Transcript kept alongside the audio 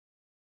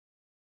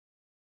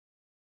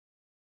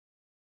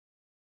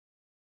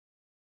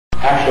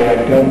actually,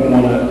 I don't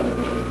want to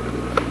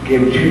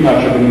give too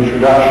much of an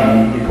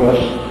introduction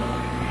because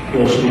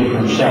he'll speak for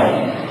himself.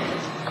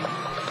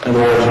 In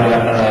other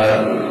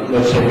words,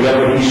 let's say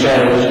whatever he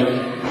says,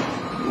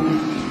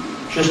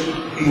 just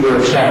either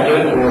accept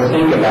it or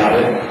think about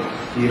it.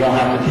 You don't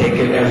have to take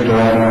it as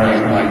dogma or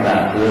anything like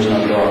that. There is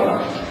no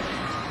dogma.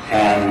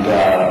 And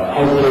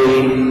hopefully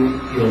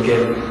you'll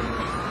get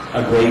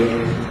a great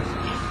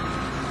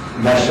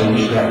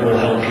message that will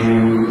help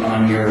you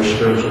on your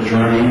spiritual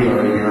journey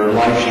or your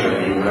life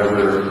journey,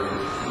 whatever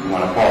you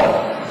want to call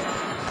it.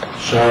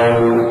 So,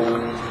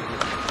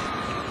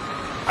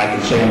 I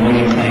can say a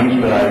million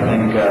things, but I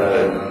think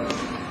I'd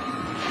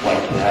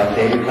like to have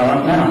David come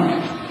up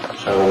now.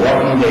 So,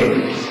 welcome,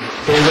 David.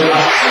 David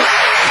Hoffmeister.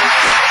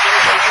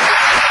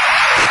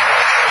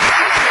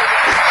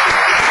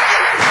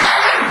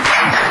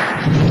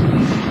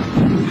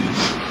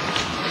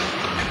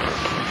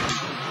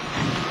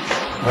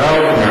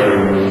 Welcome,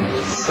 everyone.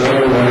 So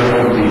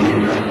wonderful to be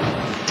here.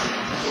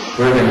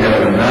 We're going to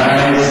have a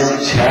nice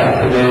chat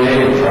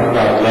today and talk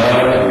about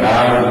love and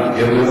God and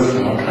forgiveness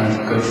and all kinds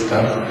of good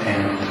stuff.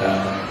 And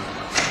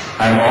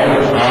I'm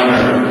always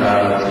honored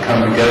to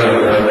come together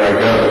wherever I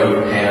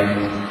go. And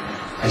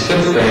I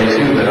should say,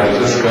 too, that I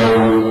just go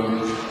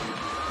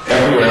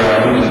everywhere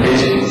on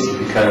invitations,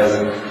 because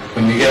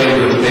when you get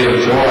into a state of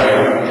joy,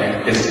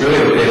 it's really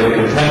a state of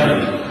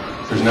contentment.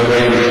 There's no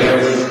way to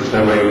fix, there's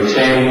no way to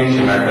change,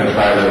 you're not going to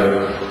try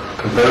to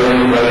convert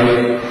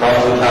anybody,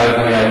 proselytize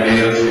any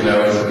ideas,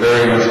 it's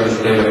very much a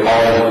state of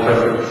all is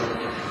perfect.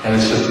 And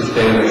it's just a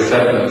state of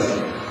acceptance.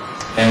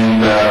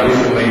 And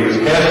recently, this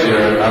past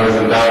year, I was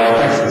in Dallas,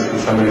 Texas, and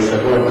somebody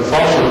said, well, if it's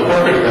all so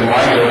perfect, then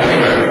why go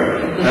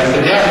anywhere? And I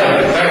said, yeah,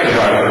 that's exactly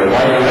why I go.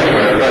 Why go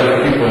anywhere?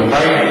 Because people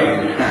invite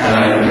me. And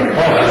I think,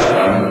 oh, that's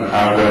fun.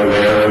 I'll go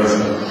there.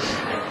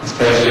 This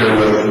past year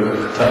was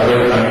to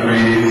other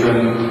countries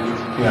and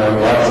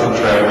lots of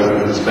travels that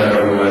have spent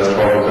over the last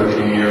 12 or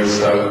 13 years,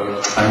 so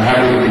I'm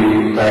happy to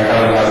be back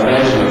out in Los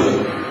Angeles.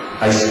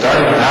 I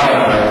started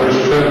out my first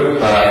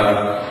trip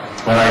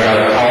when I got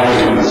a calling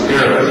in the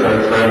spirit. I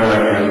started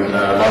traveling, and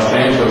Los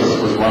Angeles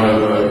was one of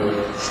the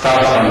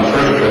stops on the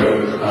first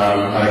trip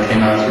when I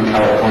came out through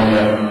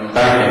California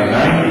back in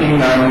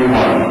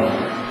 1991.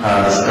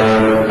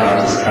 Started out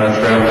just kind of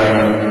traveling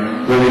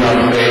and living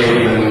on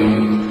faith and,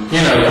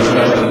 the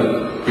stuff that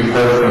we've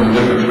heard from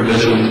different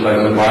traditions,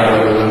 like the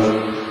Bible,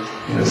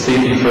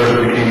 seek ye first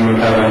the kingdom of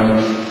heaven,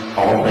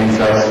 all things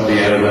else will be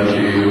added unto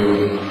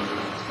you,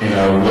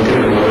 look at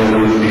the lilies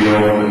of the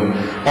field, and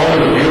all of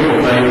the beautiful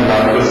things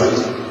about just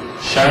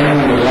shining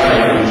the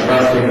light and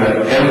trusting that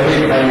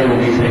everything will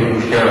be taken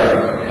care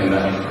of, and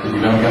that you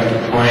don't have to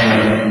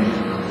plan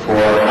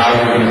for how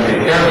you're going to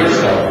take care of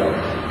yourself.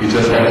 You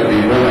just have to be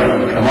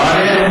willing. Come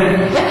on in!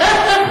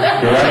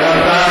 You're right on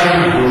time!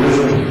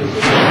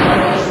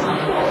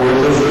 We're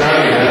just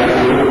starting. That's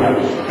beautiful.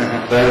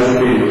 That is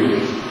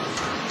beautiful.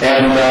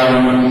 And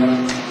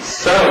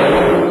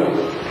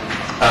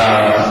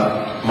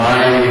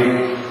my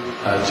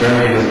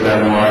journey has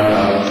been one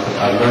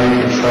of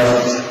learning to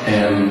trust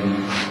in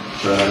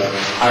the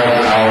higher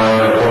power,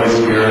 the Holy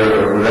Spirit,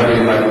 or whatever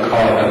you like to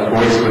call it, that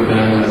voice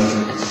within, this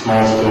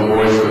small, still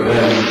voice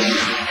within,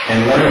 and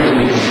learning to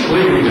be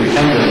completely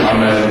dependent on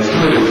that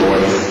intuitive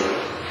voice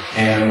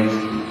and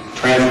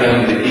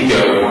transcend the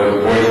ego, or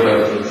the voice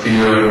of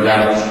fear,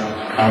 doubt,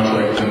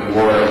 conflict, and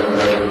war,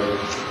 whatever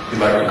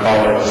you'd like to call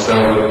it. So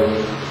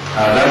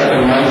that's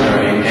been my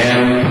journey,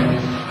 and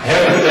I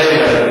have to say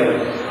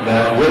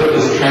that with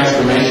this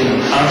transformation of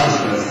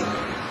consciousness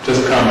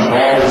just comes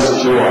all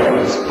this joy,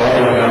 this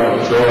bubbling up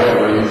of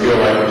joy, where you feel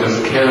like you're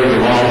just carried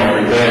along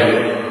every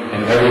day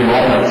and every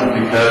moment,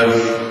 because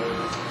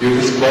you're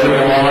just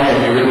floating along and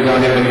you really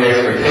don't have any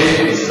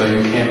expectations, so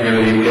you can't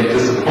really get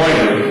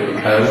disappointed,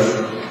 because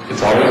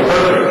it's always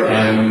perfect,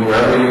 and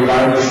wherever you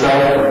find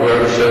yourself or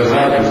whoever shows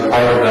up is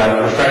part of that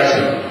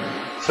perfection.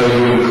 So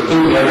you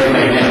include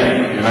everything in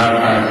it. You're not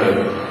trying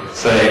to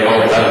say, oh,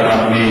 that's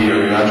not me, or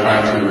you're not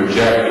trying to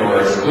reject or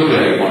exclude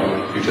anyone.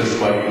 You're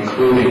just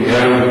including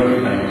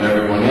everything and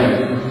everyone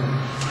in.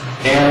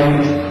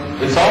 And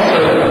it's also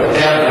a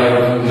path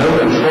of no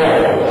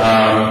control.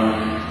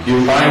 You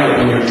find that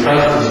when your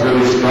trust is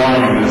really strong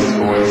in this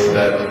voice,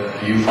 that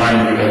you find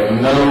you have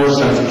no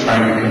sense of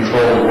trying to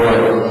control the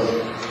world.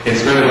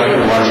 It's really like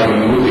you're watching a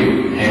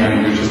movie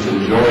and you're just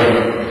enjoying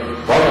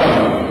it.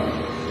 Welcome.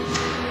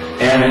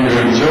 And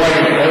you're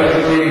enjoying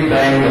everything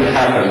that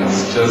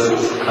happens,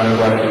 just kind of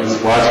like you're just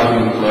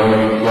watching it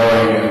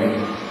flowing. And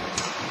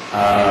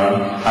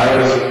I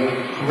was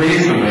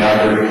recently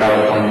out here in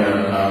California,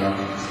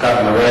 Scott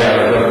and Maria. I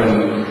was up in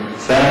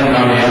San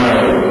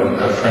Damiano,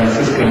 a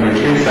Franciscan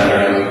retreat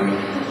center,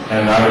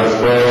 and I was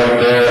way up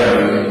there,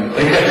 and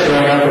they kept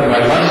showing up at my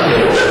lunch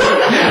table. There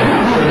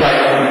were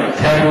like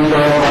 10, 12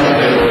 lunch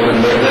tables, and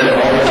they were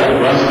always at the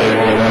lunch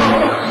table. And then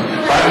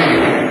finally,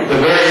 the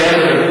very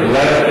end of the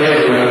last day,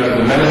 we went to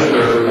the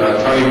minister,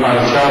 Tony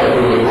Ponticello,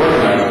 who would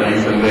organize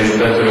things, and they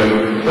said to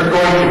him, we're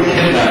going to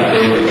kidnap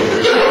David.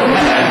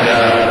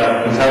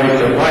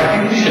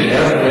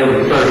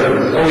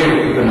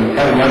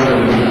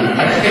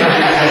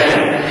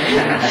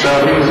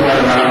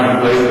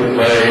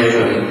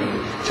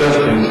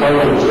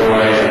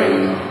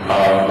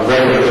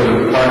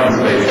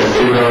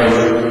 she would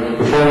always,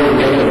 before we would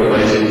get to the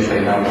place, she'd say,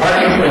 now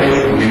parking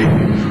space, and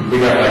we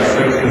got like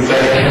 6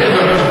 consecutive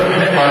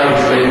parking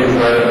spaces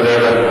right up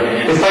there.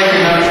 But it's like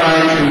you're not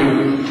trying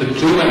to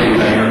do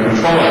anything or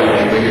control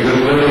anything, but you're just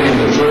living in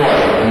the joy.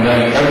 And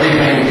then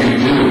everything you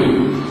do,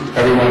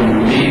 everyone you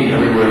meet,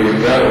 everywhere you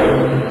go,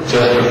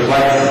 just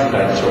reflects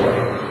that joy.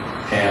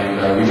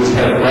 And we just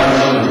had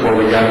brunch before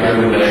we got here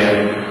today,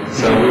 and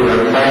so we were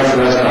at Frank's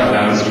restaurant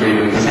down the street,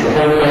 and just the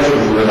whole place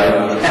was lit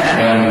up,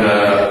 and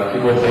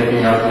people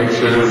taking our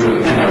pictures,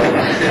 and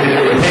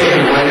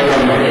taking away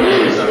from the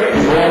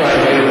whole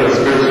idea of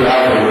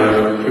spirituality,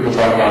 where people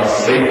talk about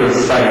sacred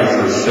sites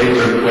or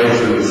sacred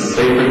places,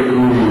 sacred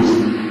gurus.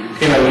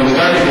 We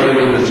start to get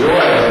into the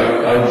joy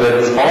of that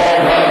it's all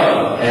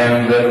love,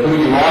 and that who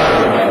you are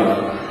is love.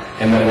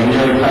 And that when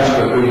you're in touch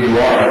with who you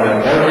are, that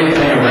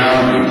everything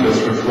around you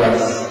just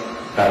reflects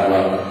that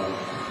love.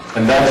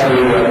 And that's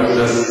really what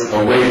this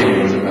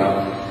awakening is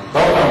about.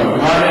 Welcome,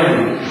 come on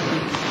in.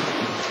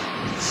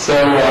 So,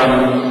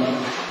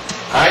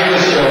 I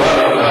just show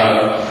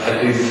up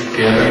at these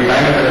gatherings. I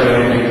never have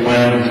anything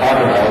planned to talk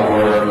about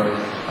or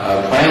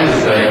planned to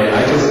say.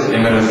 I just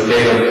am in a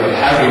state of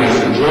happiness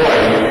and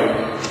joy.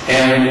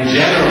 And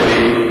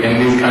generally, in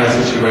these kind of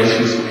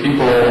situations,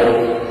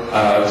 people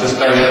just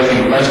start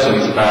asking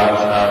questions about,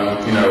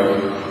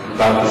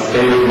 about the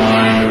state of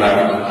mind,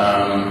 about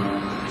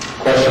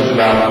questions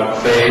about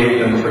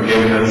faith and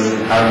forgiveness,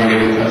 and how do you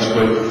get in touch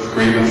with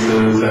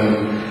grievances,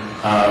 and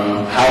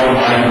how the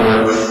mind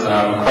works,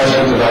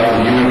 questions about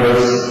the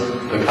universe,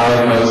 the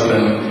cosmos,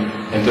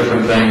 and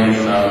different things,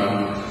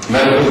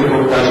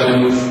 metaphysical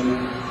questions.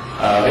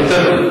 I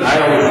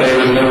always say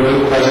there's no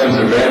good questions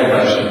or bad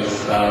questions.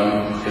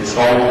 It's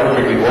all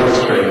perfectly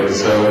orchestrated,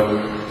 so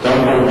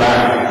don't hold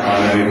back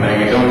on anything,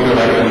 and don't feel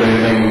like there's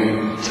anything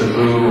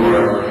taboo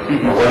or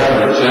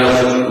whatever.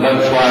 Just let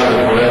fly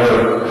with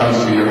whatever comes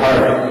to your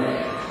heart.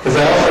 Because I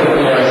also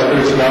feel like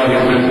spirituality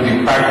is meant to be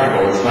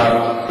practical. It's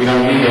not, we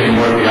don't need any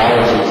more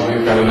theologies.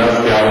 We've got enough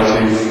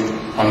theologies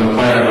on the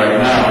planet right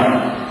now.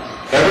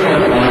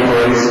 Everyone's going for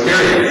an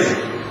experience.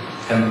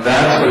 And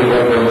that's really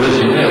what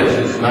religion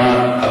is. It's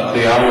not a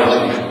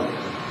theology.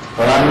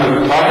 What I'm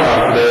going to talk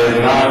about today is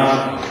not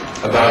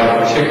about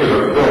a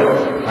particular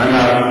book. I'm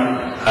not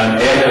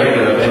an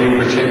advocate of any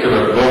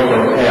particular book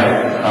or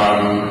path.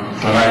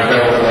 When I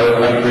travel to other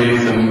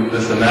countries and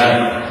this and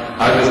that,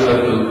 I just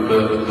let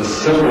the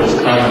symbols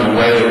come in a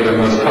way that they're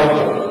most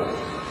helpful.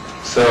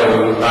 So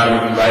if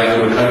I'm invited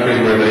to a country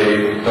where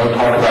they don't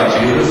talk about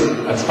Jesus,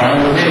 that's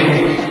fine with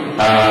me.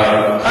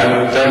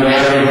 I've done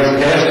marriage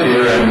this past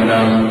year, and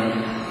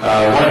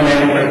one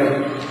man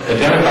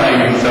identifying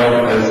himself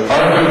as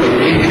arguably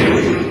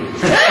atheist.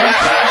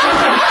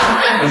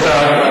 And so I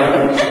was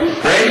like,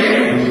 great,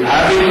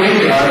 happy to meet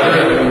you, Arthur.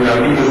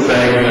 And he was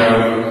saying,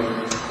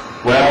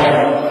 well,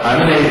 I'm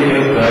an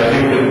atheist, but I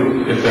think that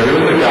if there is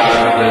a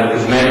God, that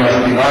his name must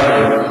be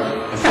Arthur.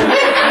 I said,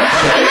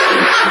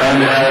 and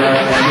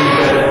he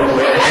said,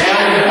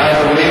 and I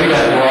believe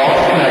that we're all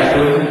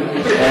connected,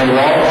 and we're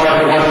all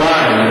part of one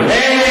line.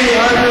 Hey,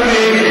 Arthur the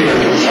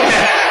atheist!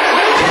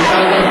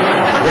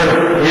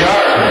 We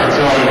are.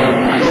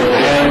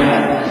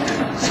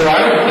 So I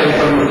would say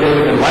from the state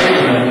of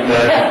enlightenment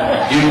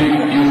that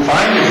you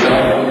find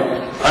yourself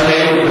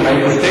unable to make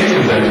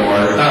distinctions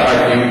anymore. It's not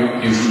like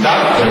you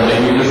stop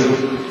judging, you just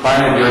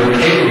find that you're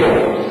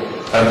incapable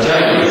of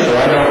judging. So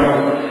I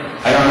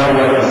don't know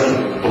what is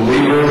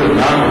believers and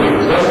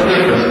non-believers. What's the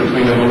difference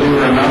between a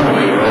believer and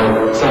non-believer,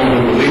 or someone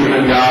who believes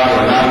in God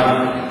or not?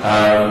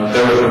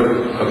 There was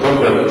a book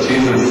that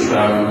Jesus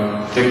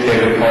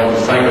dictated called The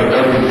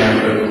Psychotherapy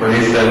Pamphlet, where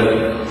he said,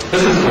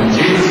 this is from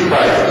Jesus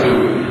Christ, who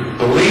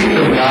belief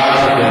in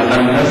God is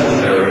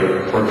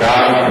unnecessary, for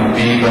God can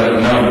be but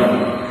known.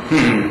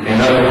 In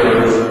other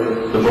words,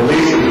 the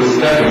beliefs are just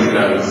stepping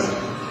stones,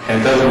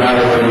 and it doesn't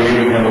matter whether you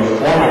even have a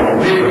formal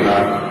belief or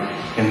not.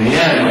 In the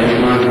end, when you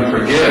learn to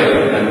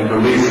forgive and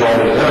release all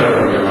the error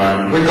from your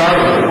mind,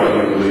 regardless of what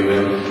you believe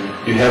in,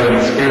 you have an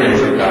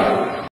experience of God.